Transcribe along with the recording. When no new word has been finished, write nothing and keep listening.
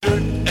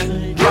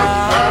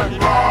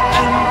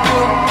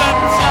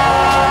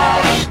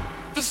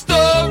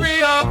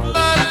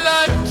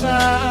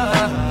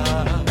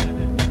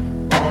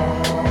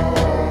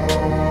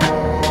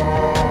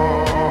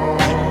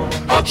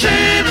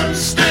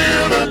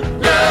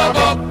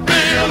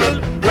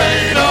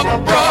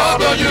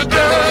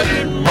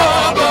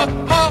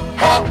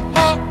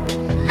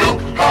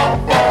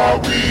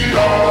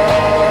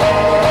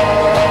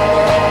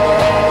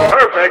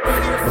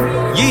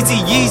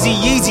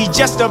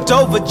just jumped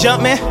over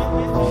jumping.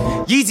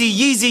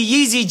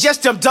 Yeezy,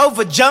 just jumped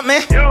over jumping.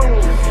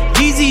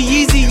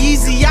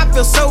 Yeezy, I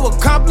feel so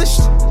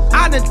accomplished.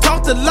 I done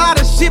talked a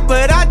lot of shit,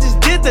 but I just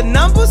did the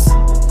numbers.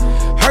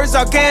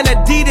 Herzog and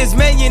Adidas,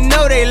 man, you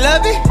know they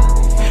love it.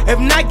 If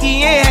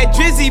Nike ain't had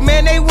Drizzy,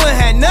 man, they wouldn't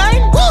have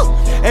nothing. Woo!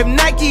 If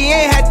Nike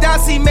ain't had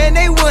Dossie, man,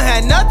 they wouldn't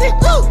have nothing.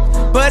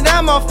 Woo! But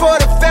I'm all for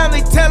the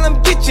family, tell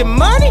them get your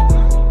money.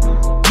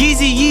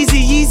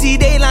 Yeezy,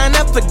 they line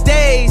up for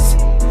days.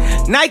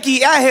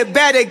 Nike out here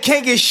bad, they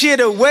can't get shit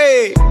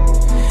away.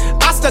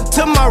 I stuck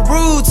to my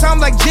roots, I'm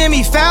like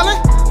Jimmy Fallon.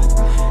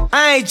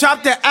 I ain't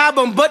dropped the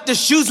album, but the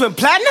shoes went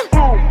platinum.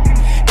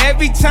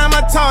 Every time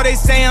I talk, they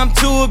say I'm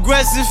too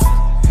aggressive.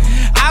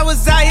 I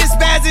was out here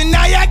spazzing,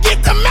 now y'all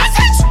get the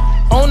message.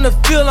 On the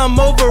field, I'm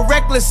over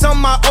reckless on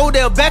my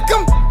Odell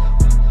Beckham.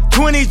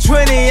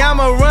 2020,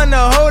 I'ma run the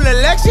whole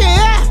election,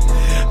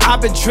 yeah.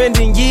 I've been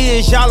trending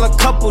years, y'all a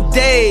couple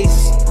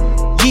days.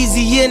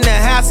 Yeezy in the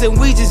house and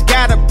we just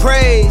gotta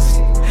praise.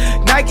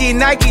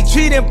 Nike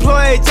treat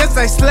employees just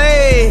like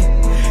slave.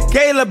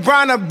 Gay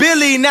LeBron a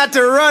Billy not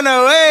to run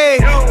away.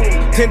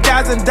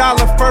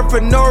 $10,000 fur for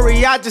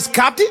Nori, I just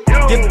copped it.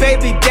 Your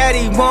baby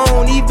daddy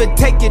won't even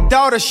take your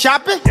daughter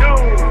shopping.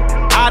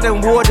 I done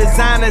wore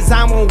designers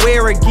I won't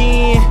wear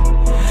again.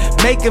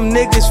 Make them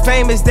niggas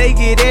famous, they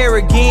get air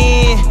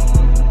again.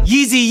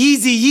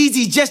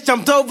 Yeezy, just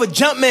jumped over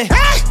jumping.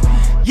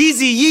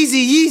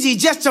 Yeezy,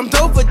 just jumped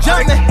over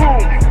jumping.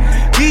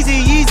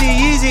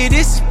 Yeezy,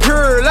 this is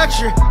pure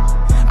luxury.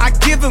 I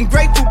give him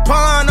Grey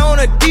Poupon on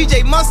a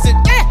DJ Mustard.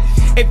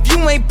 If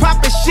you ain't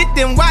poppin' shit,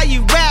 then why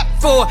you rap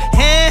for?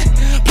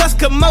 Plus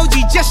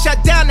Kamoji just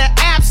shut down the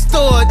app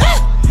store.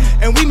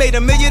 And we made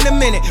 $1 million a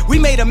minute. We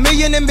made $1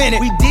 million a minute.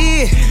 We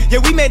did. Yeah,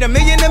 we made $1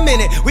 million a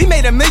minute. We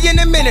made $1 million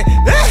a minute.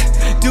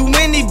 Do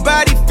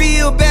anybody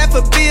feel bad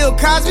for Bill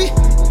Cosby?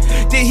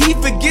 Did he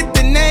forget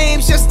the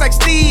names just like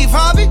Steve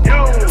Harvey?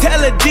 Tell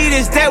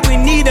Adidas that we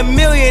need $1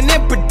 million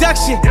in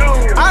production.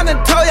 I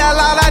done told y'all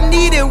all I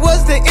needed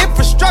was the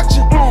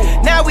infrastructure.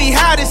 Now we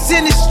hottest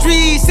in the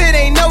streets, it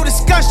ain't no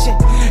discussion.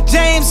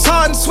 James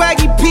Harden,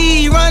 Swaggy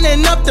P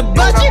running up the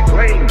budget.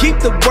 Keep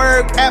the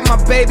work at my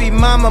baby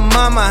mama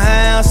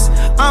house.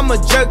 I'm a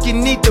jerk, you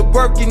need to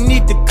work, you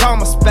need to call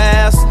my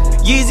spouse.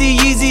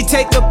 Yeezy,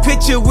 take a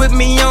picture with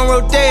me on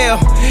Rodale.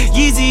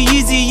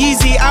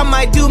 Yeezy, I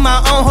might do my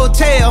own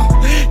hotel.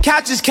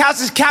 Couches,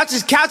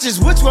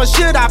 which one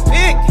should I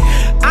pick?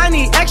 I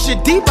need extra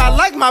deep, I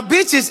like my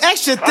bitches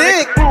extra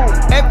thick.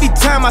 Every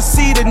time I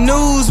see the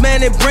news,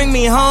 man, it bring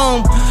me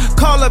home.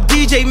 Call up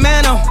DJ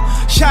Mano,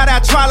 shout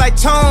out Twilight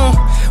Tone.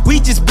 We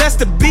just blessed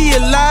to be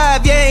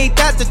alive, yeah, ain't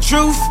that the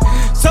truth?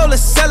 So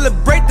let's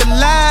celebrate the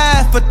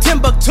life for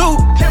Timbuktu.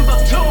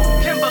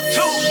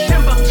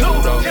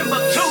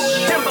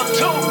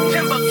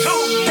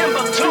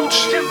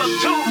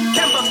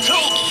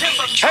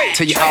 Hey.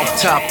 Tell you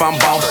off top, I'm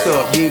bossed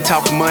up. You ain't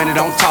talking money,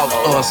 don't talk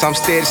to us. I'm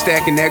steady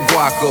stacking that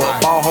guac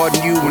up. Ball harder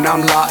than you when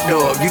I'm locked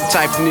up. You the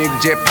type of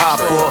nigga just pop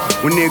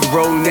up when nigga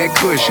rollin' that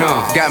kush,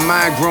 huh? Got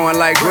mine growing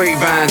like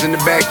grapevines in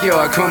the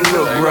backyard. Come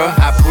look, bruh.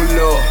 I pull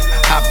up,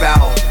 hop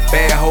out.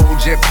 Bad hoe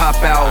just pop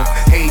out.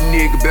 Hey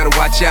nigga, better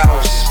watch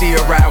out.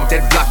 Still ride with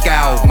that block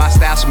out. My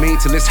style's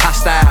mean till it's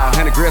hostile.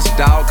 And aggressive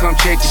dog, come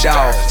check your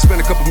dog. Spend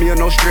a couple mil,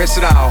 no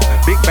stress at all.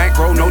 Big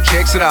bankroll, no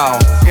checks at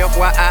all.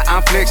 FYI,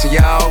 I'm flexing,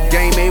 y'all.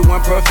 Game A1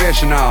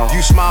 professional.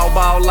 You small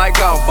ball like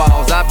golf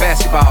balls. I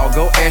basketball,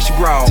 go ask your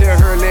bra. Tell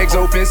her legs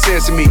open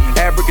sesame.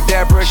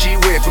 Abracadabra, she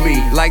wet for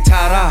me. Like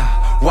ta-da.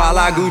 While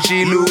I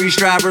Gucci, Louis,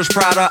 Strivers,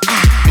 Prada.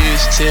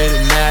 Bitch, tell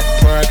it not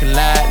parking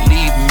lot,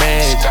 leave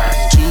magic.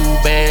 Two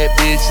bad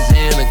bitches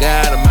and I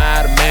got them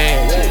out of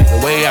magic. The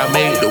way I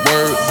make the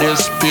word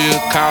disappear,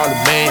 call it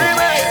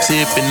magic.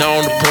 Sipping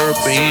on the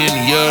purple in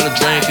the yellow,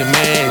 drinking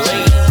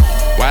magic.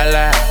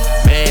 Voila,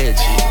 magic.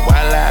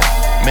 Voila,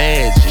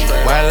 magic.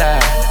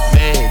 Voila,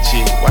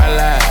 magic.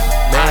 Voila,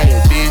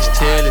 magic. Bitch,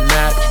 tell it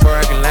not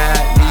parking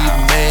lot, leave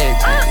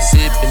magic.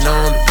 Sipping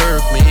on the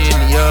purple in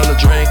the yellow,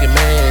 drinking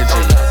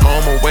magic.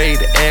 On my way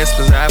to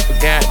Aspens, I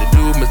forgot to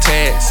do my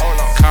tax.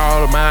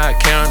 Call my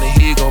accountant,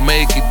 he gon'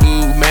 make it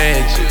do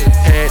magic.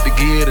 Had to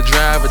get a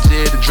driver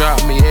jet to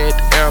drop me at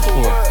the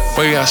airport.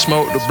 Way I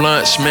smoke the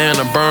blunts, man,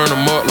 I burn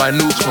them up like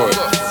Newport.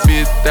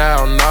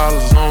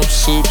 $50,000 on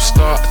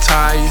superstar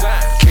attire.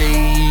 KE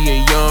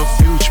and Young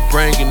Future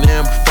bringing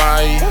them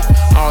fire.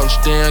 All this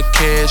damn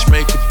cash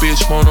make a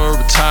bitch wanna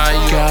retire.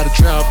 Gotta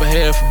drop a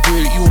half a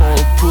brick, you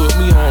wanna put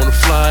me on the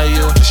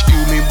flyer.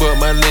 Excuse me, but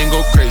my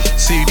lingo crazy.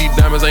 CD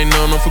diamonds ain't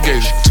none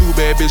unforgiving. Two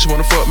bad bitches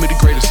wanna fuck me the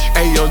greatest.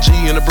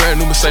 AMG in a brand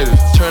new Mercedes.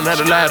 Turn out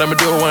the light, I'ma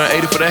do a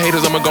 180 for the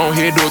haters. I'ma go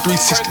ahead do a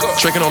 360.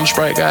 Drinking on the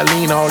Sprite, got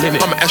lean all in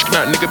it. I'm an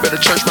astronaut, nigga, better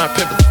church my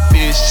pepper.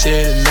 Bitch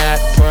said not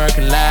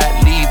parking lot,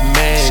 leave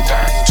magic.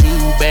 Two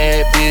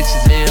bad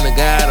bitches and I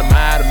got them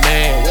out of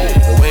magic.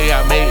 The way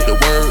I make the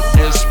word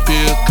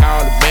disappear,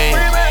 call it magic.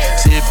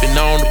 Sipping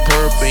on the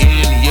purple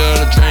in the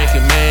yellow,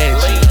 drinking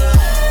magic.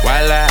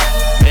 Voila,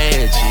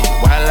 magic.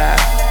 Voila,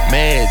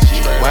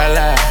 magic.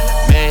 Voila,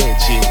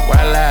 magic.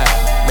 Voila,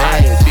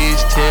 magic.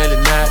 Bitch tell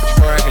it not the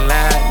parking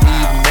lot,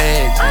 leave magic.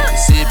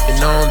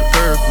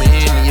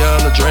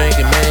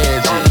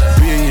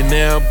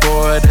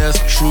 boy,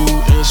 that's a true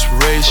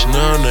inspiration.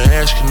 I'm the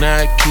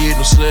astronaut kid,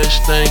 no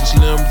such thing as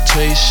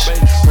limitation.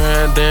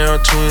 Riding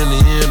down 20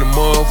 in the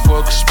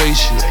motherfucking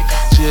spaceship.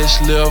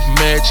 Just left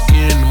magic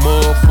in the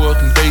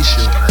motherfucking day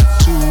shift.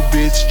 2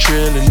 bitches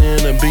trailing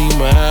in a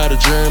beamer out of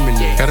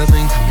Germany. Got a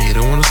thing for me,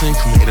 don't wanna sing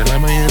for me, they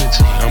like my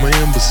energy. I'm an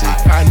embassy.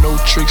 I know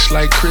tricks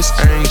like Chris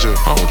Angel.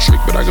 I don't trick,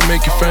 but I can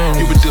make you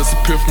famous. You would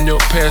disappear from your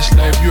past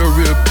life, you're a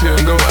real pill.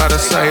 And go out of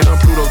sight, I'm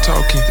Pluto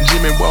talking,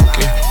 Jimmy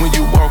walking. When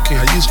you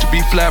walking, I used to be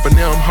fly, but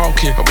now I'm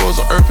hawking. I was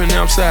on Earth and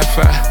now I'm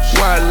sci-fi.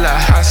 Why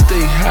lie? I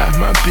stay high,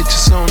 my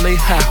bitches on they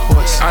high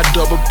horse. I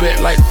double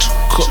back like 2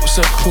 cups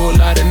and pull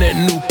out in that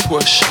new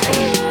push.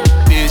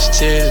 Bitch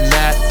telling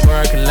out the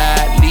parking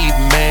lot,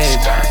 leaving magic.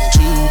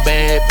 2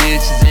 bad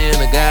bitches in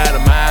a god,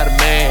 I'm out of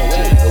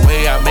magic. The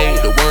way I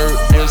make the word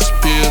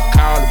disappear,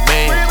 call it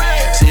magic.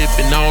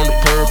 Sipping on the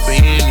purple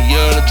in the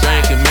yellow,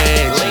 drinking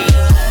magic.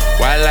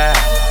 Voila,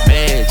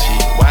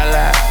 magic.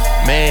 Voila,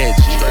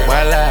 magic.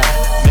 Voila,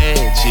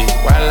 magic.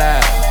 Voila,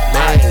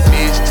 magic.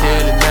 Bitch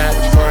telling out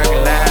the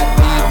parking lot,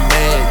 leaving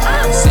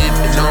magic.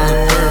 Sipping on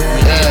the purple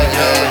in the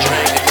yellow,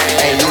 drinking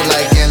magic. Hey, you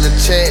like in the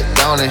check,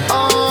 don't it?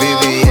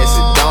 VVS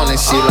it, don't it?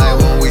 She like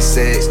when we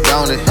sex,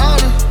 don't it?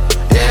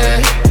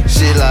 Yeah,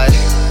 she like,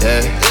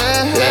 yeah,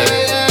 yeah,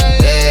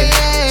 yeah.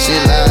 She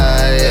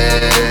like, yeah.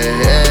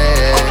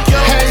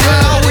 Hey, you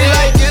know we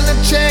like in the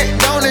check,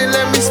 don't it?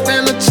 Let me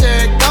spend the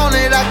check, don't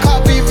it? I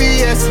call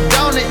VVS it,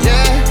 don't it?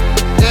 Yeah,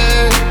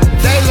 yeah.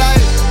 They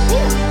like,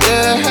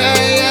 yeah,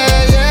 yeah.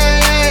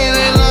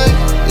 They like,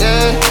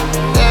 yeah.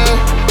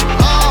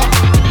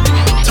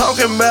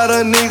 Talking about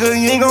a nigga,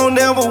 you ain't gon'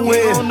 never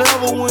win.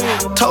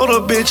 Told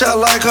a bitch I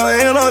like her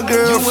and her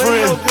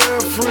girlfriend.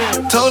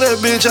 Told that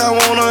bitch I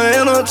want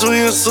her and her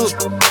twin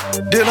sister.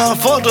 Then I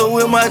fucked her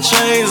with my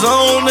chains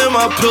on and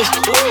my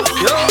pistol.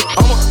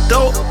 I'm a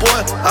dope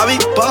boy, I be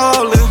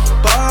ballin'.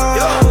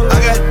 I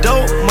got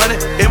dope money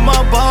in my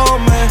ball,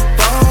 man.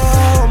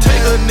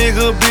 Take a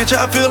nigga, bitch,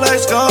 I feel like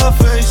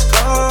Scarface.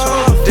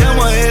 Damn,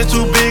 my head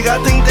too big, I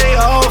think they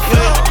all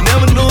fake.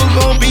 Never knew it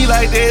gon' be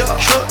like that.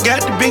 Truck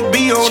got the big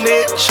B on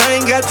that.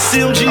 Chain got the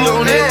CMG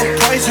on that.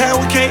 Price high,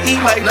 we can't eat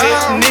like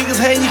that. Niggas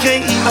hate, you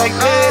can't eat like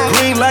that.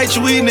 Green light,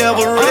 you we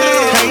never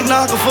red. Can't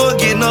knock her for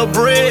getting her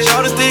bread.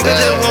 Y'all just think I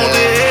just want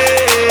that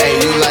head. Hey,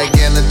 you like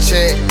in the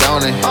check,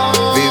 don't it?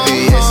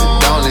 VVS it,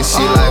 don't it?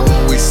 She like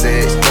when we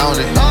sex, don't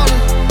it?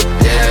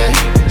 Yeah,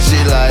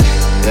 she like,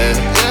 yeah,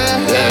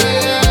 yeah.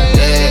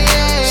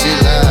 She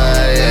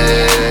like,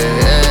 yeah.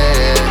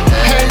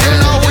 Hey, you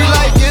know we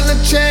like in the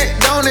check,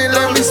 don't it?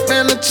 Let me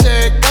spend the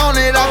check, don't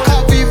it? I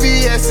call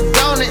VVS it,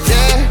 don't it?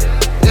 Yeah,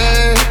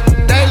 yeah.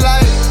 They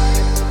like,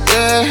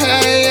 yeah,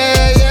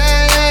 yeah.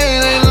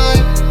 They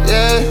like,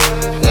 yeah.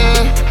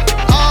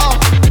 Oh,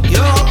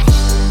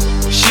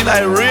 She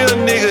like real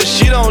niggas,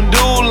 she don't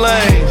do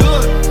lame.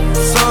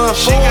 Son,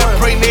 she got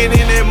pregnant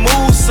in that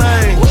mood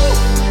sing.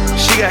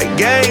 She got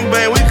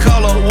gangbang, we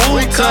call her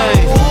Wu-Tang.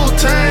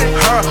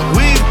 Her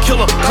weed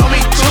killer, call me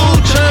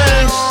 2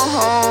 Chainz.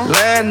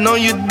 Lying on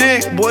your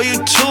dick, boy, you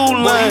too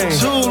lame.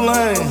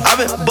 I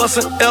been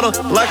bustin' at her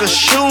like a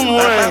shooting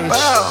range.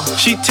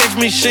 She text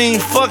me, she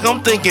ain't fuck,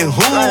 I'm thinking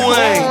who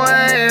ain't.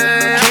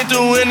 Came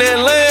through in that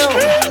lamb,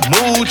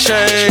 mood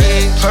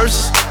change.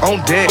 Purse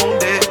on deck,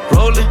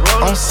 rollin'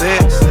 on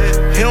set.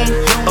 Him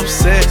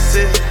obsessed,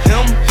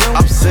 him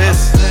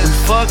obsessed. We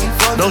fucking,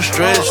 no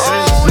stress.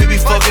 We be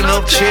fucking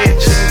up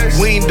checks.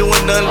 We ain't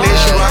doing nothing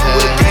less. You rockin'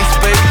 with a gangsta,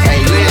 baby. hey,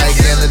 you like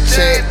in the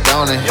check,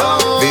 don't it?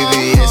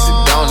 VVS it,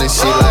 don't it?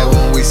 She like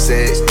when we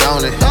sex,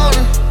 don't it?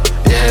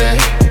 Yeah,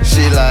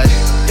 she like,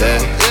 yeah,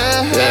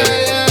 yeah.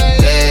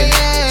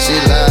 She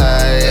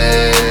like,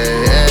 yeah.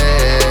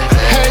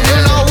 Hey, you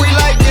know we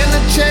like in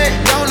the check,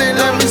 don't it?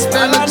 Let me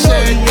spend the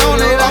check,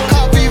 don't it? I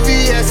call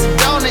VVS it,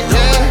 don't it?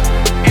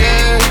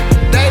 Yeah,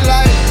 they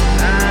like,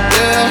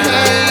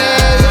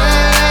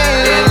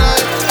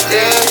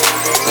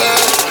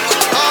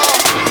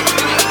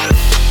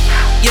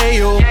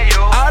 Yayo,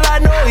 all I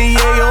know is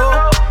Yayo.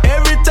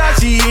 Every time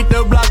she hit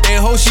the block, that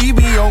hoe she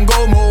be on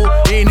go mode.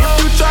 And if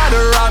you try to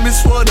rob me,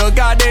 swear to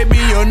God, that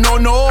be a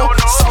no-no.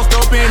 Sauced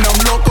up in them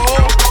loco,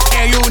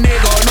 and you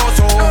nigga know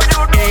so.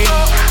 Hey,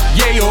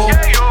 Yayo,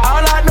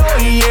 all I know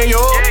is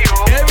Yayo.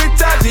 Every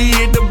time she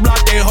hit the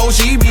block, that hoe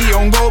she be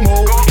on go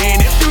mode.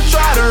 And if you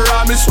try to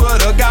rob me, swear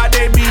to God,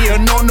 that be a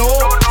no-no.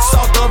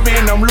 Sauced up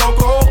in them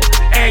loco,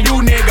 and you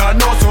nigga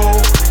know so.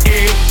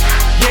 Hey,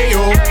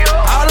 Yayo,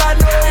 all I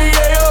know is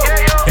Yayo.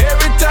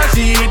 Every time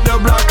she hit the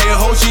block, that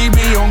hoe she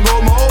be on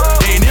go mode.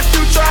 And if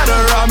you try to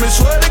rob me,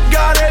 swear to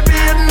God, that be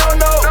a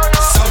no-no.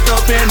 Sauced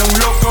up in them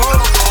loco,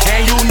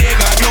 and you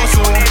nigga know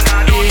so.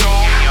 Hey,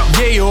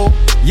 Yayo,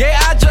 yeah,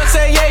 I just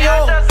say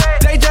Yayo.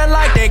 They just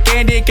like that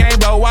candy cane,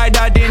 but why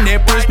that in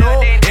that push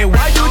no? And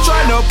why you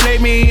tryna play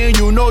me and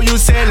you know you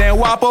sellin'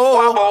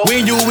 Wapo?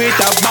 When you with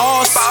the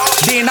boss,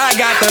 then I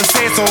got the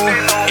say so.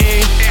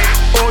 Hey,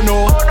 oh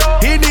no,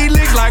 hit these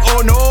licks like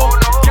oh no.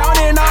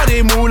 Counting all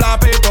the moolah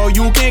paper,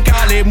 you can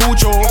call it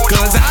mucho.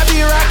 Cause I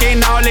be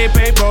rocking all the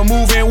paper,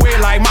 moving weight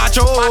like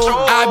macho.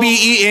 I be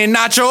eating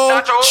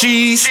nacho,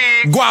 cheese,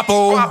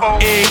 guapo,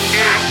 egg,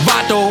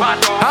 vato.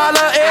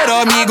 Holla at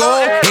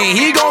amigo, and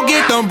he gon'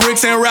 get them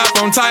bricks and wrap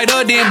them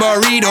tighter than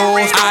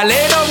burritos. I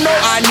let him know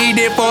I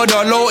need it for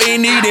the low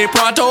and need it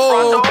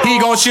pronto. He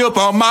gon' ship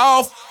them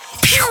off,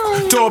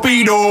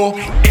 torpedo,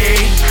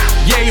 egg,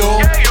 yayo.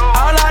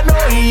 All I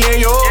know is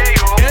yayo.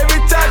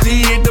 Every time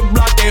she hit the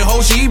block, that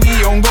hoe she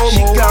be on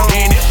go-mo.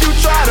 And if you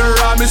try to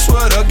rob me,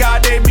 swear to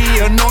God, they be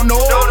a no-no.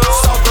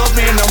 Soft up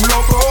in them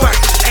loco,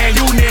 and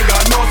you nigga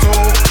know so.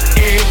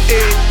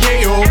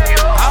 Yayo.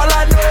 All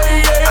I know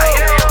is yayo.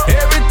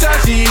 Every time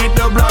she hit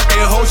the block,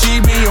 that hoe she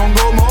be on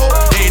go-mo.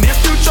 And if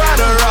you try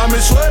to rob me,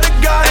 swear to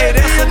God, hey,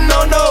 that's a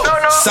no-no.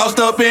 Soft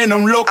up in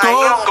them loco,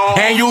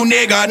 and you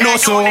nigga know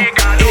so.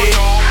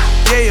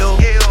 Yayo.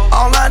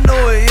 All I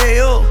know is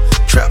yayo.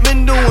 Trap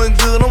been doing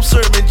good, I'm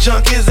serving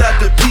junkies at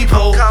the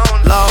peephole.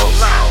 Laws,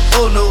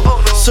 oh no,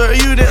 sir,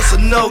 you that's a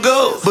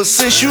no-go. But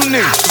since you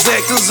niggas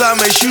actors, I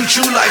may shoot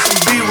you like some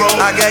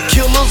B-roll. I got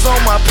killers on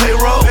my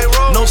payroll,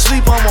 no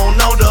sleep, I'm on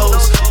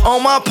no-dos.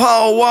 On my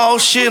power wall,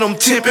 shit, I'm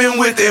tipping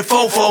with that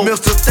fofo.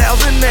 Mr.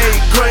 1,008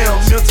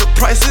 grams, Mr.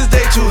 prices,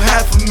 they too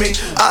high for me.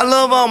 I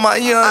love all my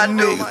young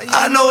niggas,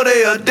 I know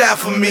they'll die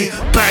for me.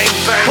 Bang,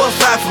 bust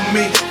five for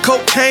me,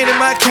 cocaine in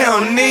my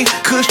county.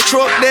 Kush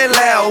truck, that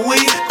loud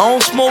weed,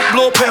 on smoke,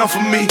 blow a pound for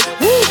me.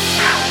 Woo!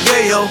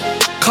 Yayo.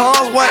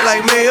 Cars white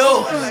like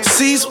mayo,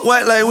 seats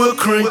white like whipped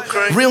cream,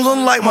 rims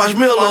on like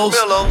marshmallows.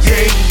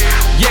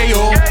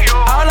 Yayo.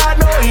 All I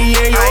know is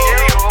yayo.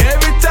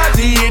 Every time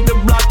she hit the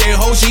block, that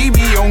hoe she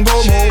be on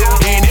go-mo.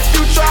 And if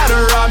you try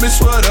to rob me,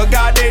 swear to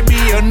God, they be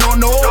a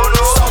no-no.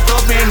 Soft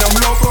up in them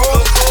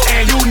loco,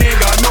 and you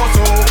nigga know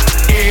so.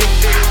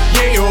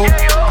 Yayo.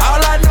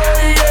 All I know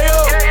is yayo.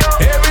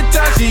 Every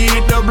time she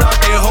hit the block,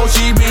 that hoe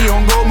she be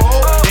on go-mo.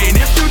 And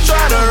if you try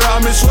to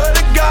rob me, swear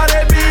to God,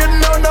 they be a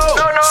no-no.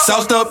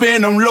 Soft up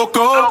in them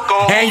loco,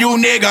 and you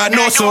nigga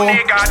know so. All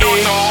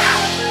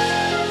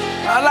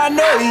I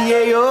know is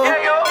yayo.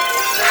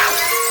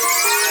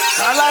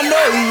 All I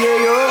know is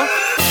yayo.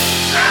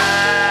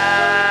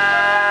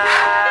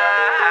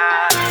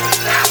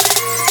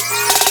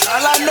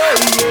 All I know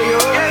is yayo.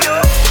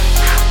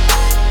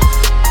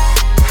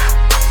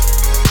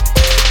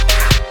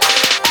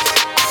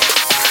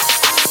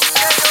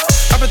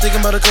 I've been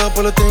thinking about a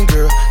couple of things,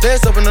 girl.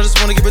 There's something I just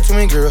wanna get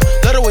between, girl.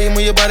 Let the way you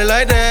move your body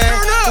like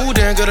that. Ooh,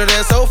 damn, girl,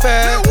 that's so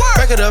fast.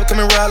 Back it up, come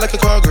and ride like a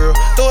car, girl.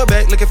 Throw it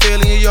back like a fail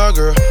in your yard,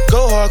 girl.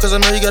 Go hard, cause I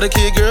know you got a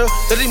kid, girl.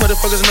 Let these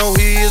motherfuckers know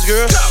who he is,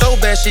 girl. So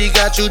bad she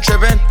got you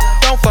trippin'.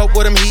 Don't fuck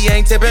with him, he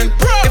ain't tippin'.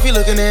 If he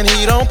lookin' and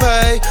he don't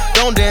pay,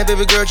 don't dance,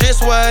 baby girl,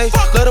 just wait.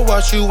 Let her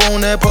watch you on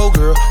that pole,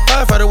 girl.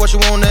 Firefighter watch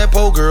you on that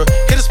pole, girl.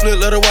 Hit a split,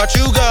 let her watch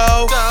you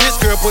go. This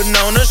girl putting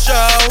on a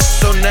show.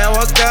 So now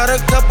I got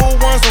a couple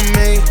ones on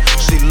me.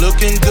 She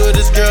looking good,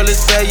 this girl is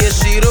bad, yeah,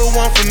 she the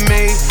one for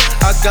me.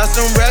 I got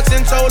some racks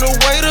and told her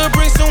waiter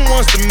bring some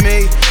ones to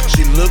me.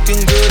 She looking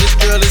good, this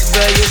girl is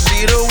bad, yeah,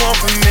 she the one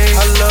for me.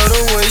 I love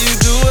the way you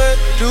do it,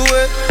 do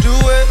it, do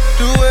it,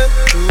 do it,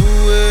 do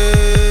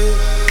it.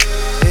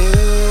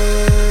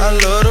 Yeah. I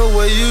love the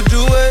way you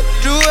do it,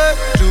 do it,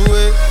 do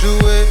it, do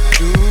it,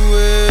 do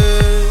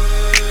it.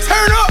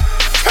 Turn up,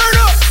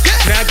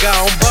 yeah. Now go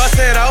on, bust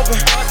it open,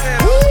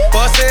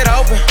 bust it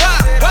open,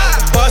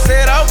 bust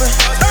it open,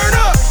 turn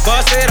up,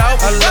 bust it open.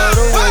 I love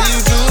the way you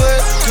do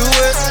it, do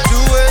it, do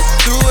it,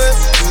 do it,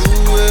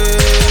 do it.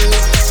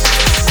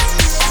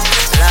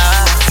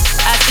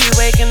 I keep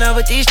waking up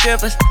with these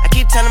strippers. I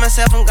keep telling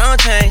myself I'm gon'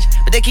 change,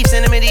 but they keep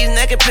sending me these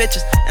naked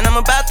pictures, and I'm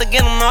about to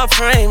get them off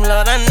frame.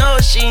 Lord, I know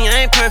she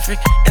ain't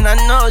perfect, and I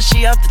know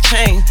she off the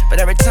chain, but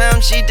every time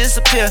she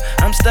disappear,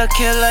 I'm stuck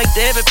here like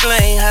David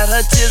Blaine. Hide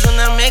her tears when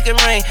I make it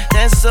rain.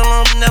 Dancing so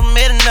long, we never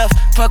made enough.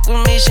 Fuck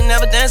with me, she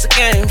never dance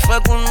again.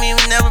 Fuck with me,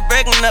 we never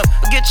breaking up.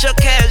 But get your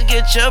cash,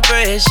 get your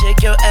bread,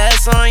 shake your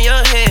ass on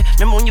your head.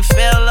 Remember when you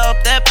fell off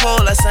that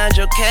pole? I signed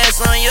your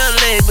cast on your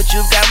leg, but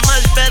you've got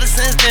much better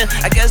since then.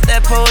 I guess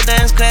that pole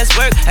dance class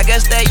work. I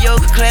guess that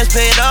yoga class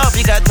paid off.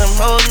 You got them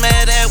hoes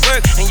mad at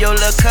work, and your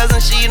little cousin,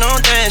 she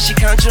don't dance. She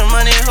count your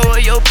money,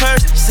 hold your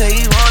purse. Say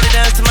you wanna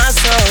dance to my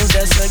song.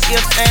 That's a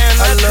gift and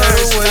a curse. I love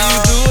the way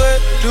you do it,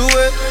 do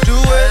it, do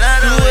it.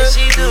 I love the way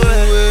she do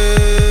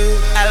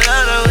it. I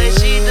love the way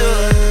she do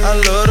it. I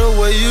love the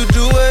way you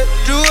do it,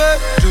 do it,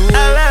 do it.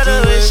 I love the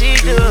way she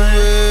do it.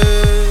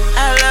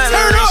 I love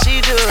the way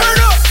she do it.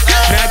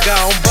 Now go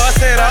on,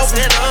 bust it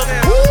open,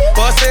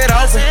 bust it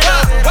open,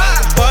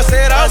 bust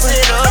it open,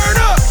 turn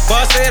up,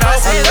 bust it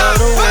open. I love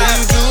the way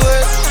you do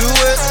it, do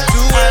it,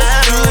 do it,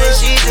 do it,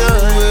 she do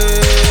it.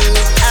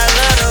 I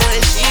love the way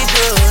she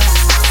do it.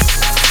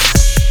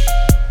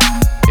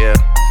 Yeah.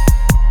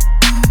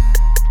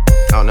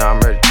 Oh, now I'm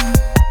ready.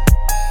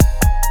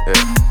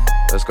 Yeah,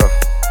 let's go.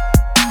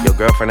 Your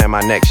girlfriend at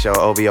my next show,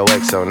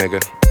 OVOXO, nigga.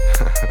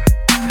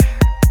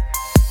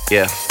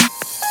 Yeah.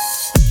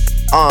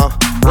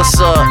 What's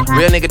up?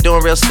 Real nigga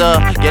doing real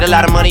stuff. Get a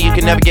lot of money, you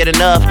can never get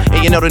enough.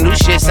 And you know the new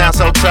shit sounds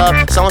so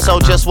tough. So-and-so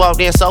just walked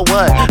in, so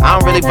what? I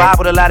don't really vibe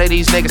with a lot of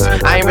these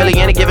niggas. I ain't really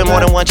into giving more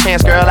than one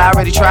chance, girl. I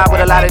already tried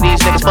with a lot of these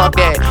niggas. Fuck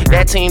that.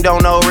 That team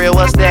don't know real,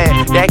 what's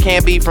that? That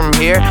can't be from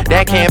here.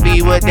 That can't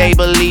be what they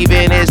believe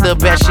in is the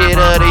best shit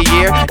of the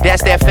year.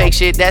 That's that fake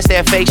shit, that's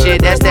that fake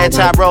shit. That's that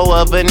top row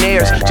of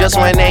veneers. Just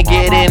when they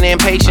get in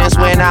impatience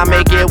when I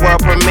make it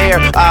world premiere.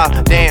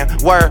 Damn,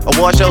 word,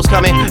 award shows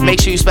coming. Make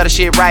sure you spell the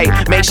shit right.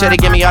 Make sure to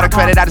give me all the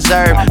credit I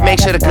deserve. Make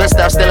sure the good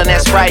stuff still in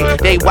that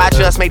Sprite. They watch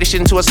us make this shit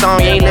into a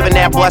song. You ain't living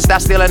that, boy,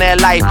 stop stealing that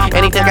life.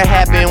 Anything can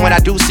happen when I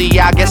do see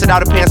ya. I guess it all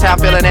depends how I'm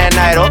feeling that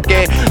night.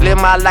 Okay, live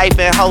my life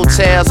in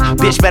hotels.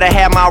 Bitch better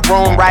have my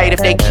room right. If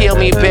they kill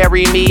me,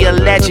 bury me a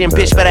legend.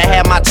 Bitch better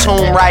have my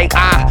tomb right.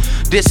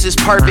 This is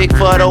perfect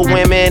for the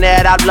women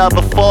that I've loved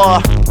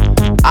before.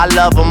 I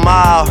love them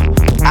all,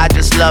 I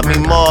just love me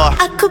more.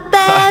 I could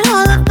bet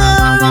all of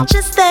the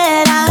riches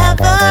that I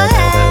ever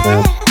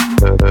had.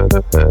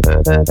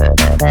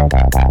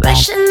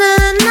 Rushing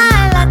the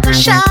night like a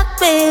shark,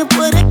 babe,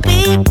 would it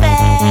be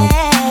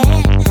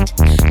bad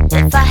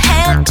if I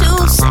had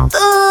to sit the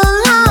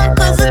line?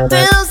 Cause the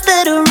thrills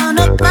that'll run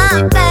up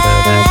my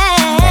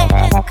back.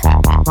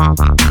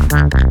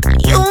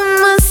 You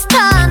must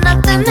tie,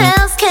 nothing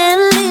else can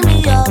leave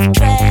me off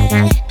track.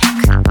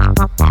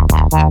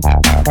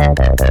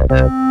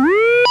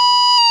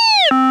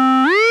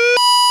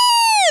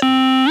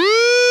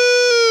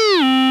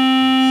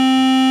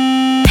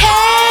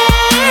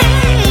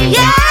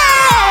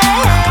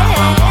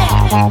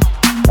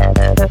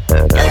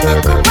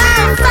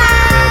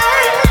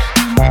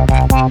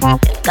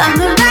 Got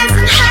me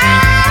rising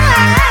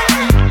high.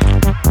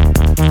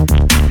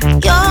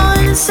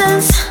 Your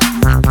innocence,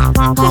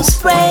 who's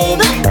brave,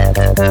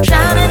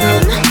 drowning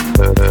in.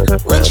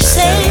 Would you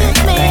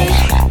save me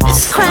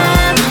this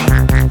crime?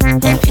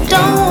 If you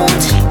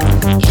don't,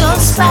 you'll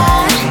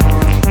slide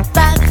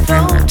by the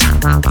throat.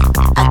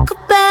 I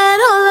could bet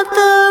all of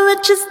the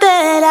riches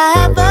that I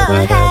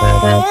ever had.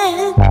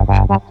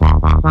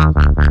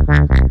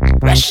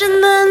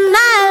 Rushing the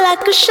night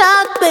like a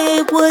shark,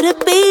 babe, would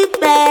it be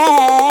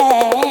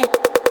bad?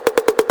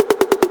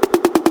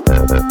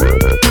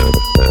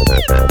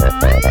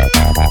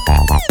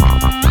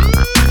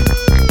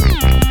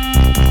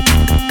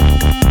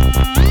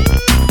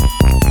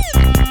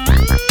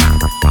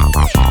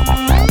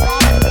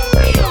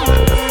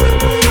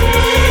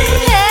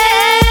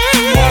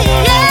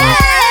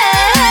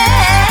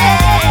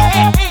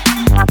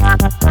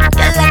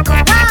 You're like a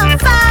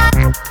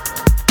wildfire.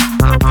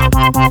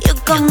 You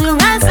got me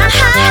rising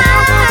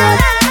high.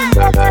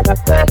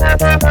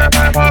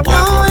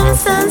 Your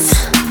innocence,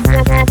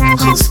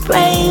 who's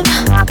brave,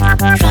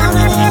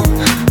 drowning in.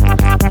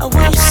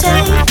 Will you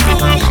save me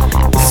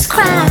this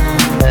crime?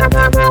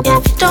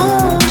 If you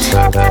don't,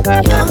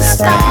 you'll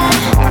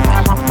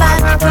slide by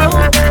the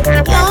road.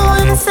 Your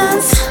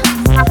innocence,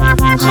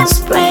 who's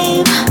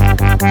brave,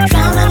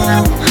 drowning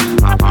in.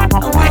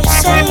 Will you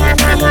save me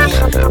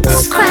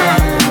this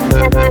crime?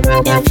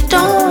 If you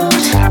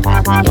don't,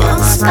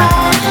 you'll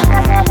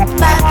slide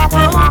by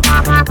the road.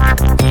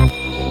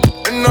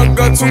 And I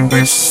got two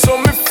bitches on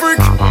me freak.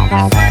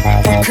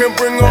 You can't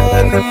bring her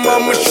home to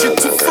mama, shit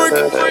too freak.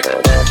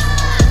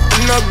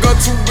 And I got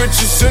two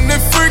bitches and they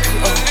freak.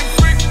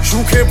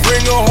 You can't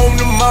bring her home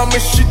to mama,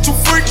 shit too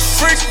freak.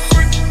 Super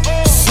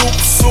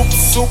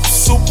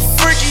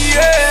freak,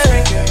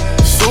 yeah.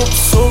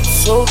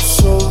 Super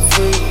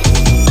freak.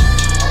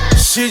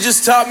 She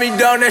just taught me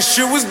down, that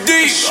shit was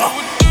deep.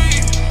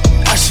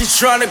 Now she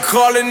tryna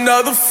call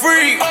another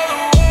freak.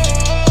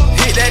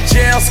 Hit that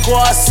jam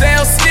squad,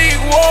 sound sneak,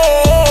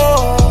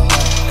 whoa.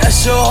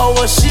 That's your hoe,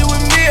 what she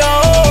with me,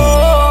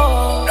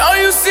 oh. Now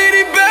you see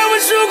the bad,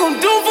 what you gon'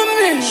 do for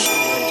me?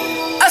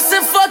 I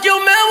said, fuck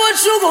your man,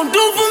 what you gon'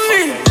 do for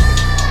me?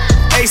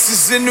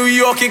 Aces in New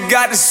York, it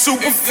got the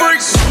super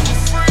freaks.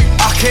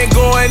 I can't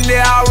go in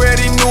there, I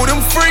already knew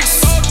them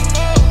freaks.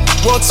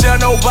 Won't tell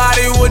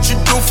nobody what you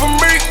do for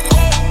me.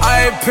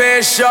 I ain't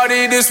paying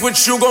shawty, this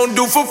what you gon'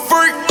 do for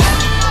free.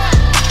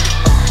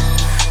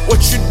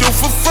 What you do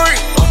for free?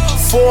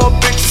 4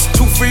 bitches,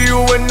 2 for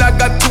you, and I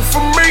got 2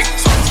 for me.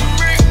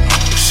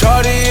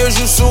 Shawty, is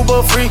you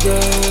super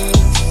freakin'?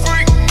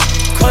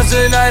 Cause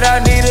tonight I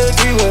need a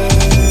D-way.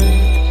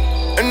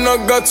 And I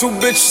got 2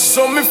 bitches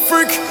on me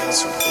freak.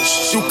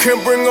 You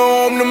can't bring her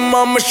home to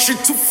mama, she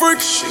too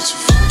freak.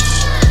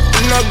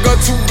 And I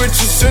got 2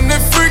 bitches and they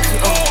freak.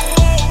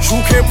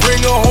 You can't bring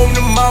her home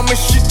to mama,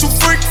 she too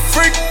freak.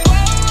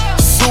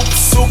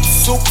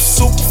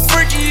 Super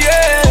freak,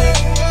 yeah.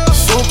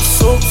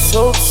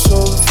 Super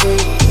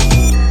freak.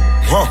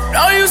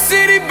 Now you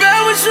see the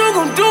bad, what you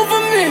gon' do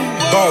for me?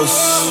 Boss.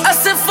 I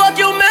said, fuck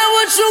your man,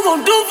 what you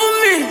gon' do for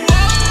me?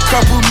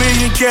 Couple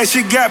million cash,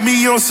 it got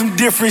me on some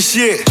different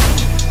shit.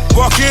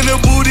 Walk in the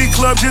booty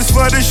club just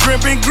for the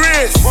shrimp and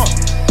grits.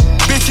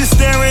 Bitches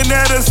staring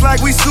at us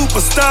like we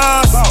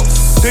superstars.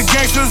 The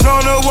gangsters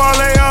on the wall,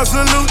 they all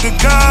salute the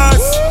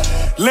gods.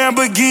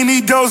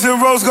 Lamborghini, doors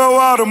and Rolls go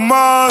all to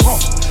Mars.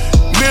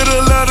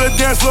 Middle of the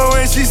dance floor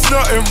and she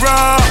snorting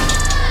raw.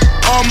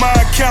 All my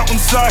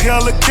accountants are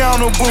held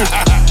accountable.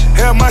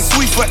 Held my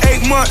suite for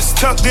 8 months,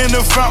 tucked in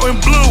the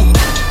fountain blue.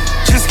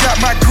 Just got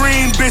my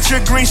green bitch a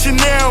green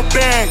Chanel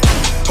bag.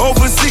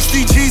 Over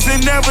 60 G's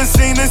and never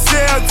seen a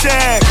sale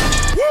tag.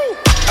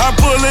 I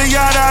pull a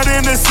yacht out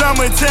in the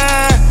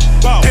summertime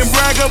and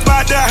brag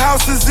about the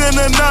houses in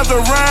another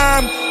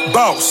rhyme.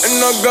 Boss.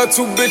 And I got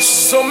 2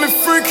 bitches on me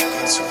freak.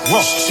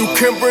 You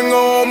can't bring her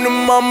home to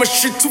mama,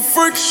 she too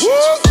freak.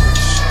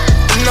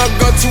 And I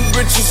got 2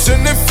 bitches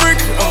in that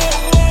freak.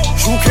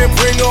 You can't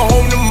bring her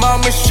home to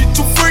mama, she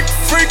too freak.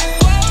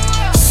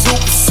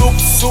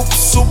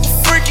 Super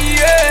freaky,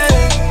 yeah.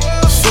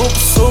 Super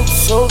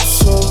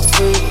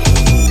freaky.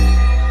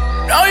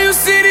 Now you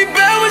see the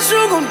bad, what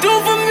you gon' do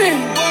for me?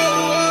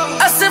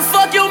 I said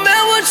fuck your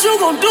man, what you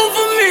gon' do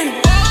for me?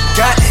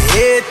 Got the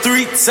head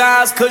 3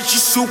 times cause you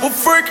super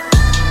freak.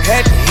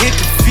 Had to hit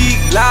the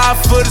feet live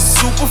for the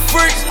super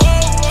freak.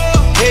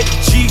 Hit the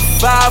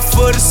G5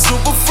 for the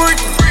super freak.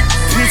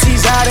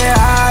 PT's out there,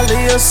 I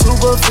live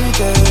super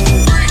freaky.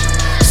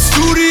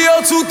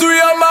 Studio 2-3,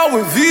 I'm out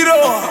with Vito.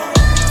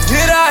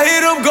 Then I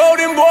hit him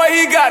golden boy,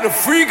 he got the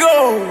free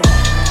go.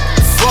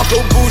 Fuck a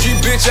bougie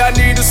bitch, I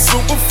need a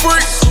super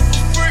freak.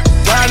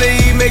 Down to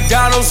eat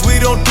McDonald's, we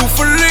don't do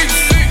for leaks.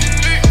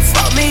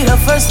 Fuck me the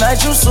first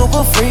night, you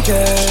super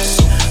freaky.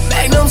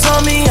 Magnums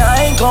on me,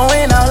 I ain't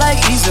going out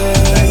like easy.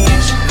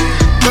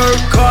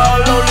 Bird call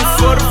only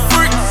for the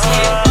freaks.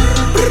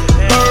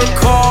 Bird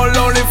call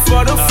only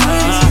for the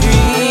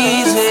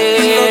freaks.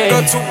 I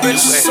got 2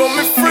 bitches on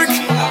me freak.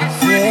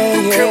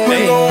 You can't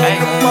bring her home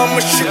to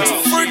mama, shit too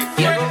freak.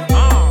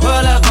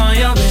 Pull up on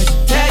your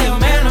bitch, tell your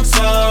man I'm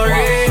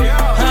sorry.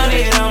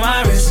 100 on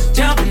my wrist,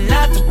 jumping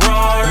out the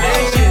Rory.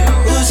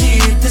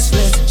 Uzi hit the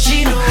split,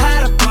 she know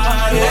how to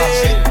party.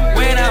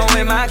 When I'm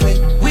with my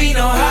clique, we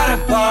know how to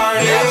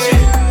party.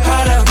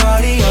 How to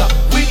party up,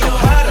 we know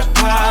how to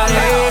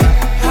party.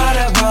 How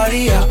to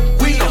party up,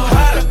 we know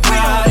how to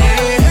party.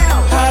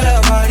 How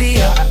to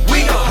party up, we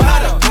know how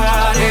to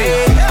party.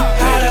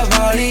 How to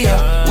party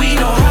up, we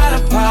know how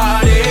to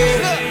party.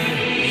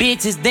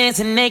 Bitches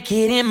dancing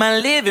naked in my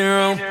living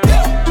room.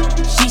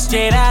 She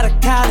straight out of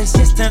college,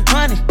 just turned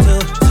 22.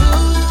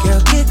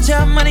 Girl, get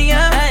your money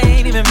up, I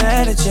ain't even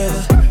mad at you.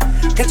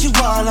 Got you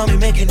all on me,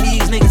 making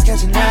these niggas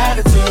catch an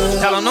attitude.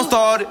 Tell them don't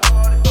start it,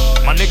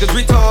 my niggas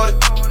retarded.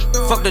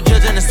 Fuck the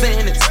judge and the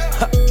sentence,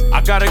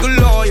 I got a good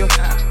lawyer.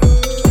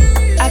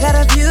 I got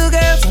a few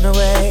girls on the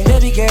way.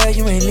 Baby girl,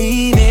 you ain't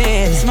leaving.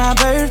 It's my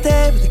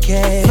birthday with a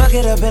cake. Fuck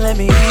it up and let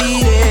me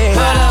eat it.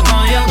 Pull up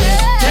on your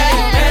bitch, tell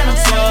your man I'm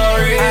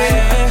sorry.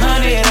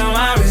 100 on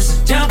my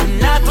wrist,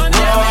 jumping out the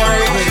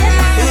Rory.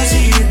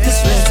 Uzi hit the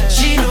split,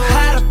 she know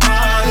how to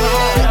party.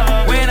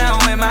 When I'm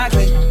with my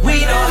clique,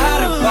 we know how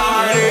to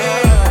party.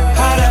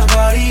 How to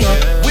party up,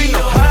 we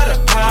know how to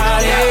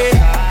party.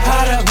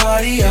 How to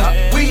party up,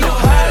 we know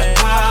how to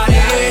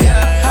party.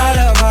 How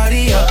to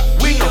party up,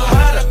 we know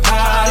how to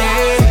party.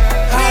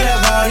 How to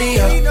party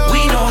up,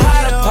 we know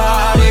how to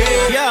party.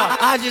 Yeah,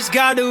 I just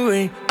got the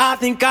ring, I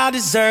think I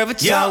deserve a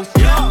toast.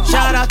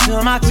 Shout out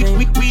to my team,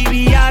 we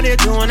be out there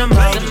doing the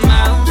most.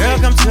 Girl,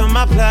 come to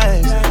my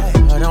place,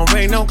 I don't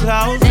bring no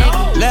clothes.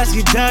 Let's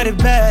get dirty,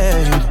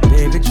 babe,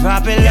 baby,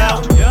 drop it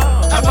low.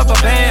 I pop a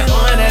band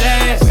on that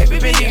ass, baby,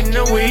 been eating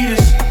the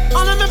weedest.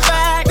 All in the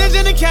back, there's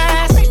in the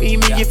cash, meet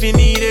me if you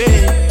need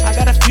it. I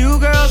got a few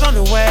girls on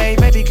the way,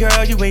 baby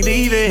girl, you ain't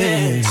leaving.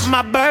 It's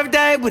my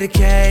birthday with a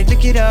cake,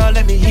 look it up,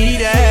 let me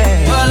eat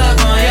it. Pull up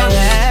on your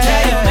ass,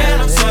 tell your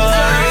man I'm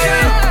sorry.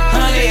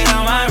 100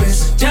 on my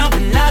wrist,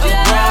 jumping out the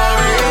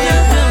Rory.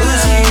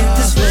 Uzi hit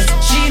the split,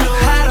 she know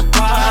how to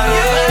party.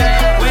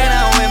 When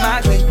I'm with my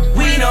clique,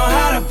 we know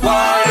how to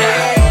party.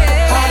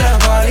 How to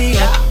party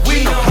up,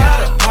 we know how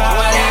to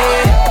party.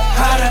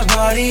 How to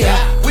party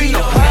up, we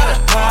know how to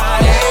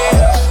party.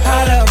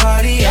 How to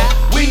party up,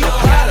 we know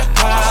how to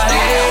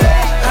party.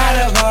 How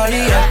to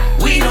party up,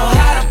 we know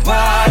how to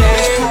party.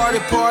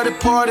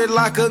 Party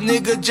like a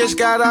nigga just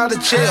got out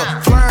of jail.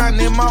 Flying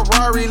in my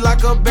Rari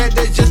like a bat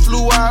that just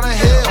flew out of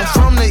hell. I'm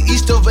from the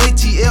east of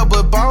ATL,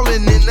 but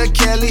ballin' in the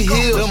Cali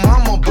Hills. Lil'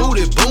 mama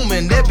booty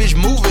booming, that bitch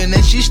moving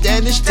and she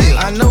standing still.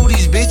 I know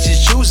these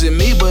bitches choosing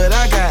me, but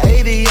I got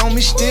 80 on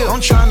me still.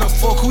 I'm tryna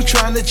fuck, who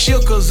tryna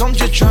chill, cause I'm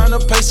just tryna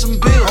pay some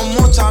bills. I'm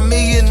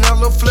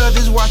multi-million-dollar flood,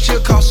 this watch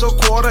here cost a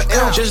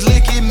 $250,000. Just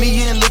lick at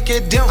me and lick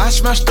at them. I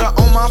smashed her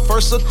on my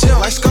first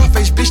attempt. Like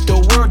Scarface, bitch, the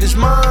world is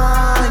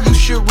mine. You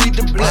should read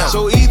the blunt.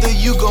 So either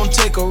you gon'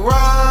 take a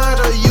ride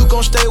or you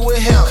gon' stay with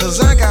him. Cause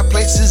I got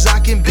places I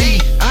can be.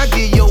 I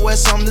get your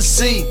ass on the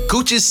scene.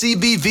 Gucci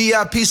CB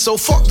VIP, so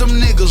fuck them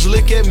niggas,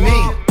 look at me.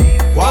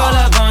 Pull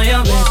up on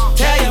your bitch,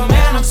 tell your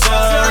man I'm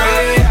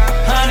sorry.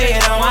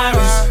 100 on my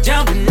wrist,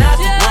 jumping out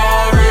the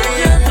Rory.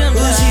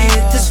 Uzi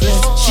hit the split,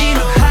 she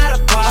know how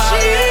to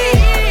party.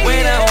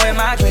 When I'm with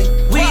my clique,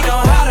 we know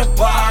how to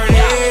party.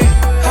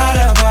 How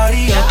to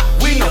party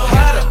up, we know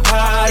how to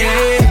party.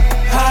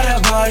 How to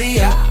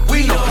party up,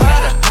 we know how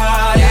to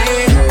party.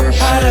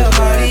 How to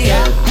party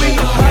up, we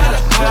know how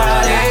to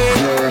party.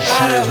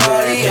 How to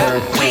party up,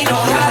 we know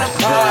how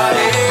to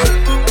party.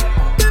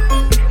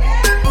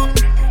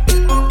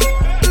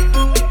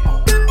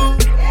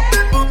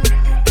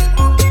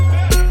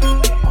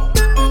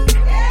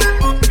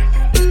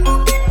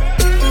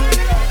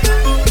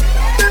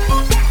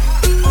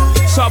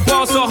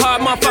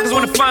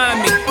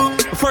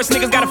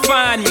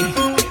 find me?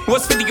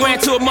 What's 50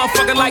 grand to a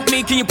motherfucker like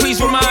me? Can you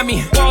please remind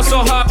me? Ball so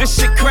hard, this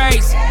shit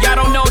crazy. Y'all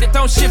don't know that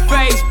don't shit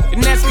phase.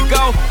 And as we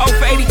go 0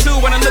 for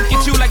 82 when I look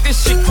at you like this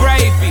shit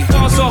gravy.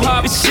 Ball so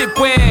hard, this shit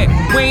weird.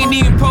 We ain't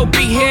even po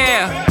be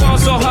here. Ball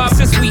so hard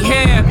since we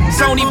here.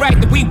 It's only right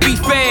that we be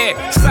fair.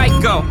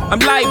 Psycho, I'm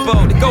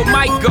liable to go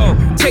Michael.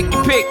 Take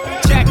your pick,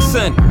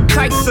 Jackson,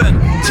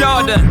 Tyson,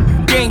 Jordan.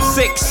 Game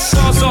 6,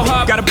 ball so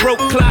hard, got a broke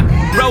clock.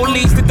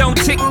 Rollies that don't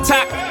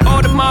tick-tock.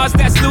 All the Mars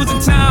that's losing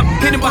time,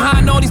 hidden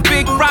behind all these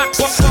big rocks.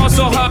 Ball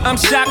so hard, I'm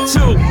shocked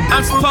too.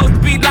 I'm supposed to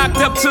be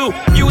locked up too.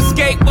 You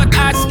escape, but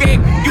I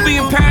escape. You be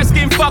in Paris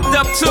getting fucked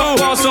up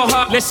too. Ball so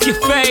hard, let's get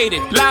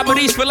faded.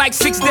 Liberties for like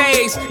 6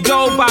 days.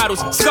 Gold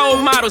bottles, soul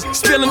models,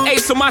 spilling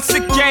ace on my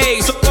sick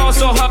days. So ball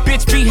so hard,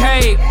 bitch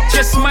behave.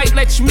 Just might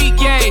let you meet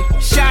gay.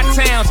 Shot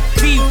towns,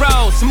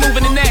 B-rolls,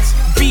 moving the next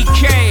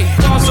BK.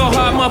 Ball so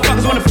hard,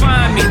 motherfuckers wanna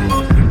find me.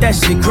 That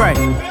shit crack.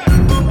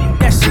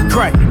 That shit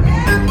crack.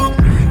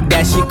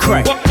 That shit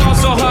crack. Ball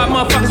so hard,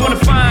 motherfuckers wanna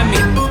find me.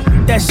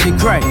 That shit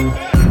crack.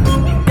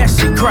 That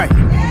shit crack.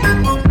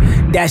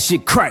 That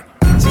shit crack.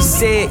 She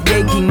said,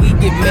 yeah, can we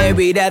get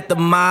married at the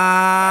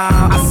mall?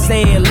 I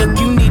said, look,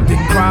 you need to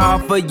crawl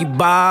for your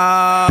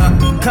bar.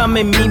 Come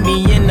and meet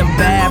me in the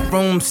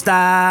bathroom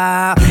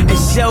style and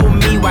show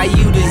me why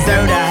you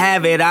deserve to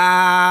have it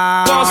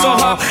all. Ball so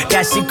hard.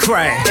 That shit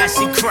crack. That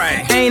shit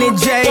crack. Ain't it,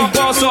 Jay?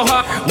 Ball so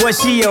hard. What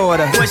she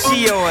order? What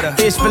she order?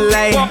 Fish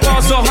fillet.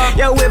 Ball so hard.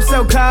 Your whip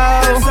so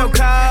cold. So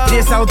cold.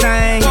 This whole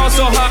thing. Ball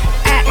so hard.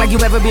 Act like you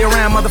ever be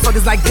around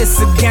motherfuckers like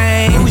this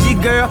again. Who's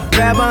your girl?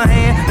 Grab her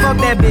hand. Fuck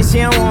that bitch, she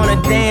don't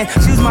wanna dance.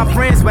 She's my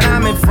friends, but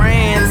I'm in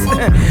France.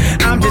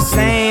 I'm just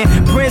saying,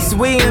 Prince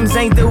Williams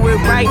ain't do it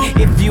right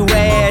if you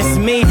ask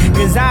me.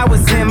 Cause I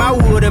was him, I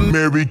would've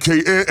married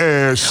Kate and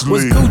Ashley.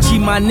 Was Gucci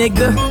my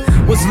nigga?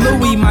 Was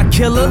Louis my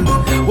killer?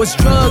 Was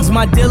drugs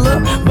my dealer?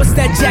 What's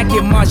that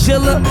jacket,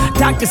 Margilla?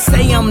 Doctors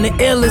say I'm the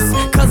illest,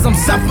 cause I'm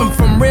suffering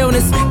from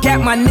realness.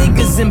 Got my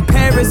niggas in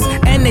Paris,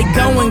 and they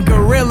going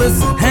gorillas,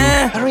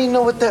 huh? I don't even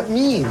know what that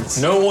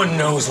means. No one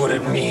knows what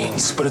it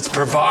means, but it's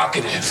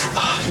provocative.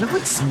 No,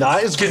 it's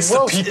not. It gets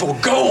the people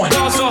going.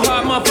 Ball so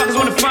hard, motherfuckers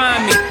wanna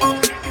find me.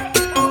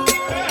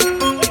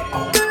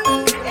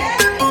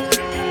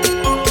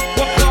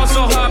 Ball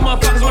so hard,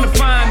 motherfuckers wanna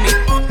find me.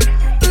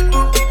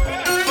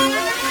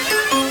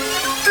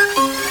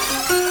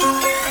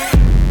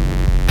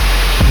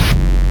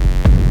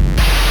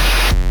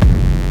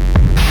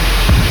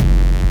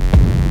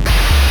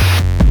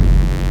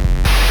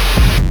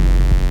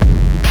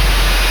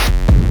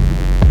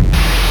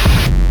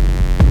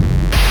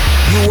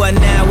 You are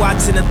now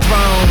watching the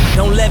throne.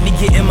 Don't let me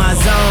get in my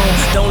zone.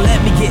 Don't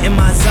let me get in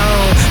my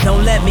zone.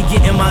 Don't let me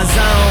get in my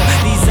zone.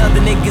 These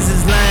other niggas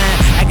is lying,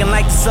 acting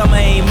like the summer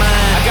ain't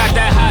mine. I got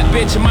that hot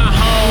bitch in my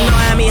home. You know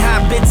how many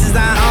hot bitches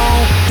I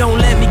own? Don't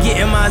let me get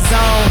in my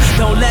zone.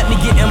 Don't let me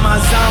get in my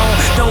zone.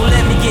 Don't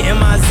let me get in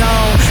my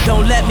zone.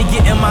 Don't let me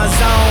get in my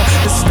zone.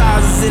 The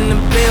stars is in the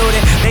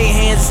building, they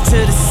hands to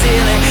the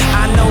ceiling.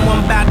 I know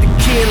I'm about to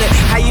kill it.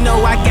 How you know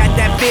I got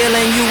that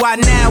feeling? You are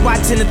now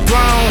watching the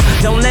throne.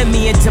 Don't let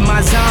me into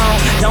my zone.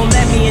 Don't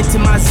let me into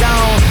my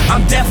zone.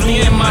 I'm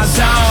definitely in my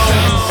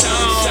zone.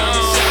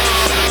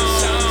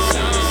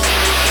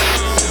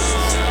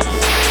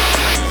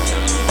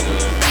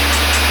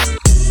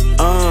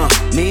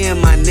 Me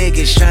and my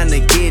niggas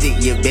tryna get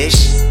it, yeah,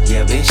 bitch.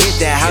 Yeah, bitch. Hit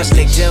that house,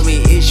 they tell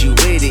me, is you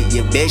with it,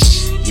 yeah,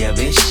 bitch. Yeah,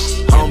 bitch.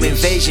 Home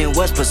invasion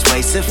was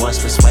persuasive.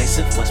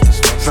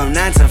 From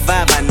 9 to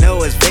 5, I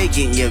know it's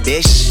vacant, yeah,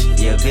 bitch.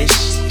 Yeah,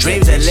 bitch.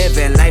 Dreams of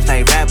living life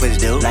like rappers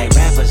do.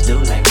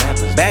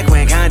 Back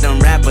when condom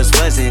rappers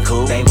wasn't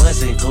cool. They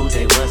wasn't.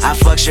 I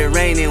fucked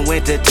Shireen and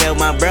went to tell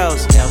my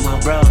bros.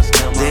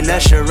 Then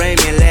Usher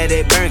Raymond let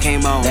it burn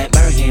came on.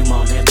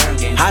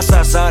 Hot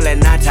sauce all that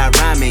night, I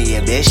rhyming,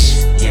 yeah,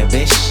 bitch. Yeah,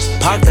 bitch.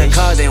 Park the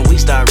car, then we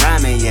start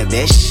rhyming, yeah,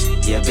 bitch.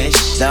 Yeah,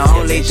 bitch. The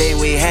only thing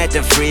we had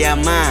to free our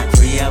mind.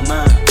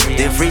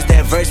 Then freeze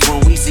that verse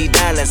when we see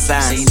dollar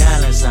signs.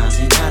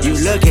 You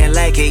looking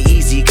like an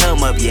easy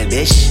come up, yeah,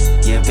 bitch.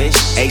 Yeah, bitch.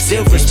 A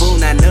silver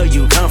spoon, I know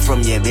you come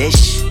from, yeah,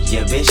 bitch.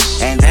 Yeah,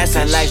 bitch. And that's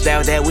a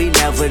lifestyle that we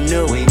never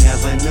knew.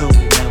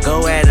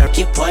 Go at her,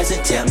 get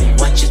poison, tell me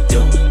what you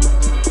do.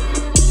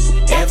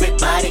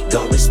 Everybody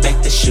go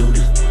respect the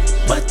shooter,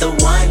 but the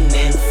one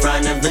in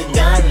front of the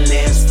gun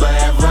lives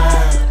forever.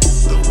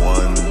 The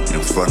one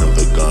in front of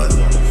the gun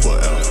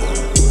forever.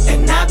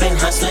 And I've been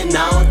hustling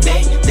all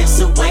day,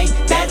 this away,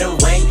 that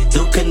away,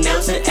 through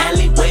canals and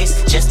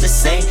alleyways, just to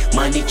say,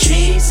 money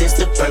trees is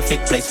the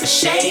perfect place for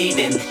shade,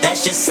 and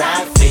that's just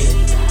how I feel.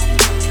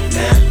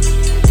 Nah,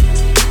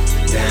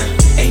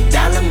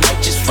 $8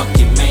 might just fuck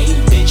your main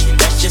bitch,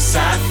 that's just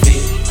how I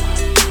feel.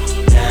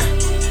 Nah,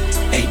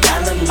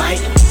 $8 might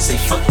say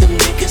fuck them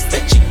niggas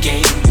that you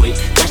game with,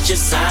 that's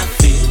just how I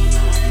feel.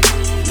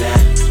 Nah,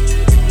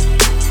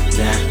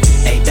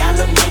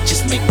 $8 might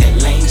just make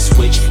that lane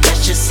switch,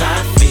 that's just how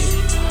I feel.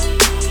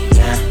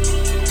 Nah,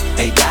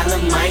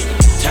 $8 might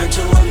turn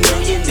to $1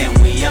 million and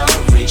we all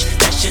rich,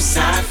 that's just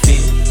how I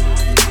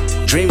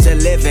feel. Dreams of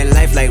living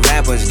life like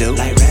rappers do.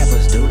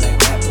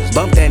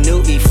 Bump that new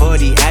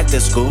 40 after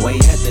school.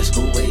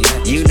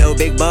 You know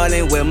big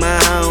ballin' with my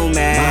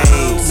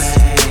homies.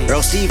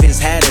 Earl Stevens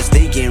had us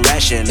thinking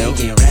rational.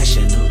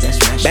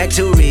 Back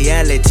to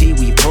reality,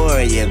 we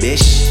pour, yeah,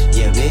 bitch.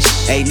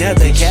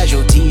 Another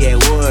casualty at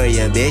war,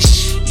 yeah,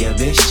 bitch.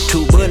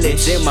 2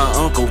 bullets in my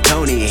Uncle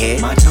Tony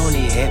head.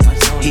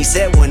 He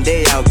said one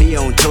day I'll be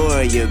on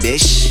tour, yeah,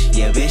 bitch.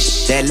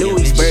 That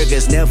Louis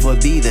burgers never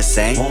be the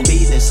same.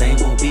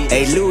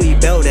 A Louis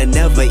Belter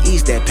never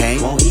ease that pain.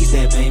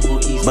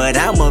 But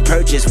I'ma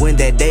purchase when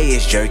that day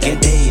is jerking.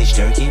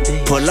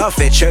 Pull off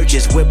at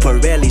churches with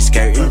Pirelli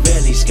skirting.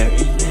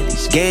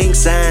 Gang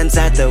signs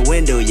out the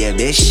window, yeah,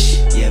 bitch.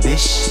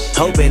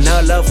 Hoping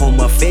all of them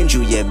offend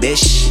you, yeah,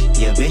 bitch.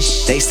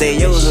 They say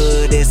your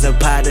hood is a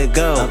pot of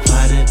gold,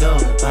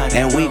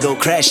 and we go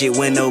crash it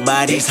when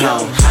nobody's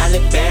home. Holly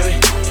Berry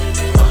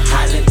or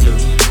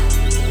Hallelujah.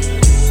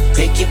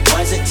 Pick your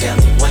poison, tell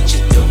me what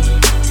you do.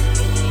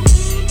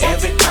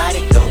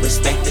 Everybody go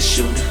respect the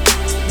shooter,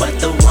 but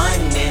the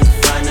one in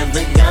front of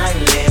the gun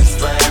lives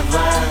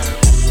forever.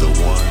 The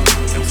one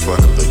in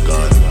front of the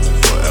gun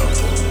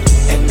forever.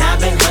 And I've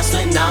been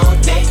hustling all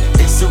day,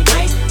 this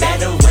away,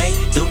 that away,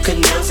 through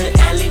canals and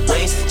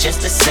alleyways,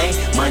 just to say,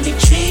 money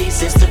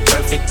trees is the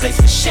perfect place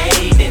for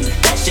shade, and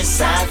that's just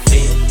how I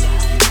feel.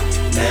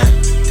 Nah,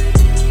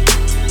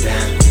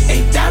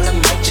 $8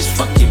 might just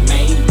fuck your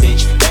main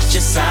bitch, that's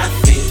just how I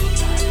feel.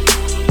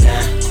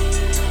 Nah,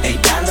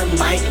 $8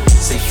 might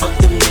say fuck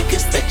them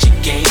niggas that you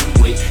game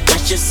with,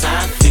 that's just how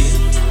I feel.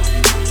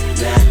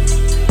 Nah,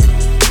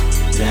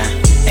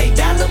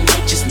 $8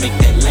 might just make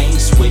that lane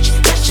switch,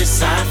 that's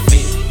just how I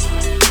feel.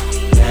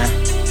 Nah,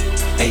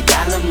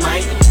 $8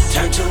 might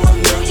turn to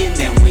 $1 million,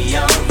 then we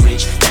all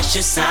rich, that's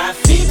just how I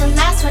feel. Be the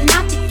last one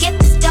out to get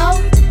this dough.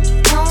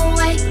 No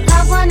way,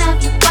 love one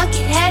of you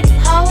bucket-headed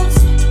hoes.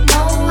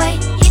 No way,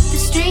 hit the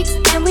streets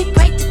and we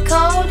break the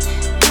code.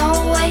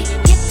 No way,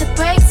 hit the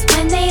brakes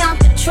when they on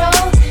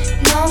patrol.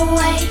 No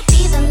way,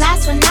 be the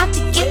last one out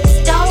to get this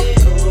dough.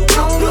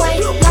 No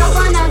way, love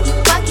one of you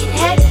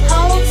bucket-headed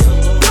hoes.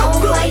 No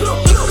way,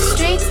 hit the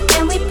streets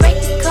and we break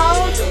the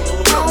code.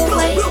 No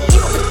way,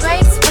 hit the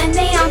brakes when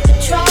they on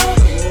patrol.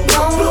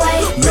 No way.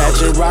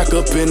 Imagine rock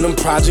up in them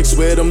projects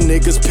where them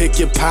niggas pick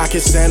your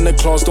pockets. Santa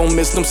Claus don't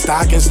miss them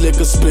stockings.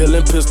 Liquor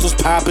spilling, pistols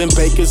popping,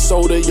 baking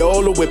soda,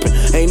 Yola whipping.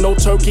 Ain't no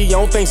turkey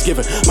on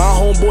Thanksgiving. My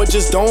homeboy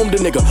just domed a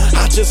nigga.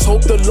 I just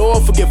hope the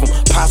Lord forgive him.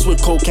 Pots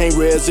with cocaine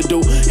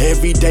residue.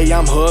 Every day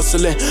I'm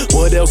hustling.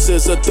 What else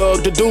is a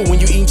thug to do when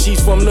you eat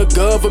cheese from the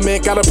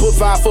government? Gotta put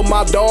 5 for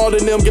my daughter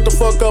and them. Get the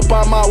fuck up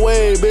out my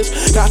way,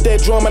 bitch. Got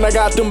that drum and I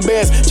got them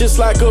bands just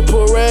like a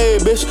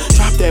parade, bitch.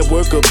 Drop that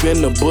work up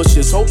in the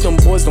bushes. Hope them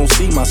boys don't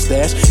see my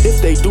stash.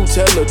 If they do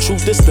tell the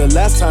truth, this the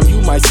last time you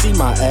might see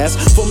my ass.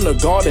 From the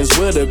gardens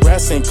where the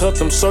grass ain't cut,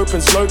 them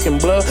serpents lurking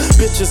blood.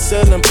 Bitches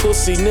selling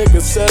pussy,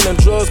 niggas selling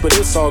drugs, but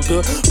it's all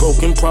good.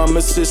 Broken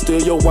promises,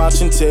 still your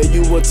watch and tell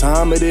you what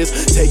time it is.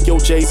 Take your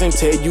J's and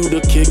tell you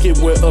to kick it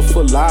where a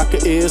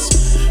falaka is.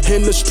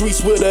 In the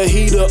streets with a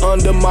heater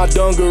under my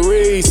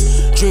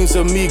dungarees. Dreams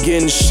of me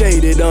getting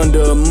shaded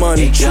under a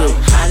money tree.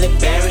 Holly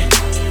Berry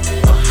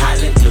or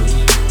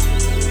Hallelujah.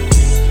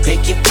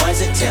 Pick your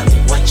poison, tell me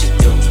what you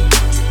do.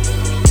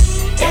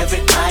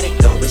 Everybody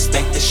go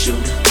respect the shooter,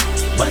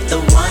 but the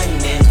one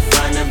in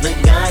front of the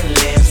gun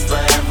lives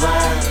forever.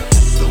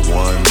 The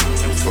one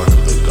in front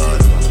of the gun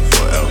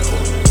forever.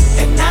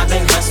 And I've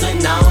been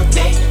hustling all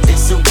day,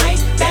 this away,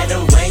 that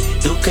away,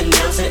 through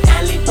canals and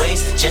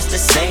alleyways, just to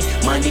say,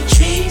 money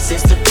trees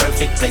is the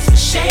perfect place for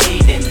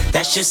shade, and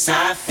that's just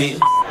how I feel.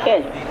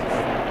 Kendrick,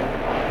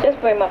 just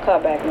bring my car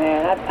back,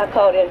 man. I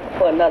called in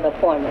for another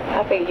appointment.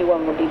 I figured you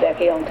weren't gonna be back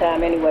here on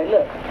time anyway.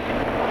 Look.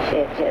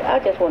 Shit, I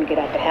just want to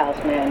get out the house,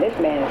 man. This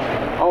man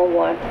is on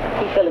one.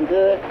 He feeling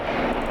good.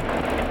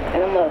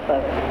 And a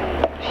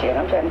motherfucker. Shit,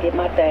 I'm trying to get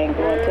my thing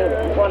going too.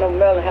 I'm going to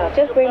Maryland house.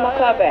 Just bring my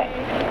car back.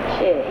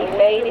 Shit, he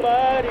made it.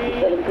 He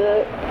feeling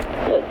good.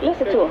 Look,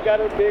 listen to him. You got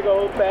a big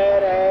old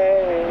fat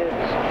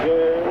ass,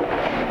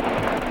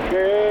 girl.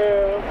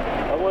 Girl,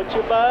 I want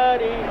your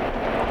body.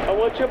 I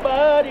want your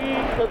body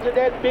because of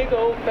that big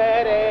old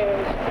fat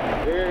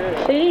ass,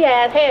 girl. See,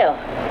 as hell.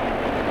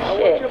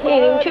 Shit, he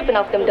ain't even tripping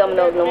off them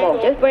dominoes no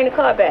more. Just bring the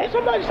car back. Did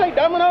somebody say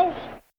dominoes?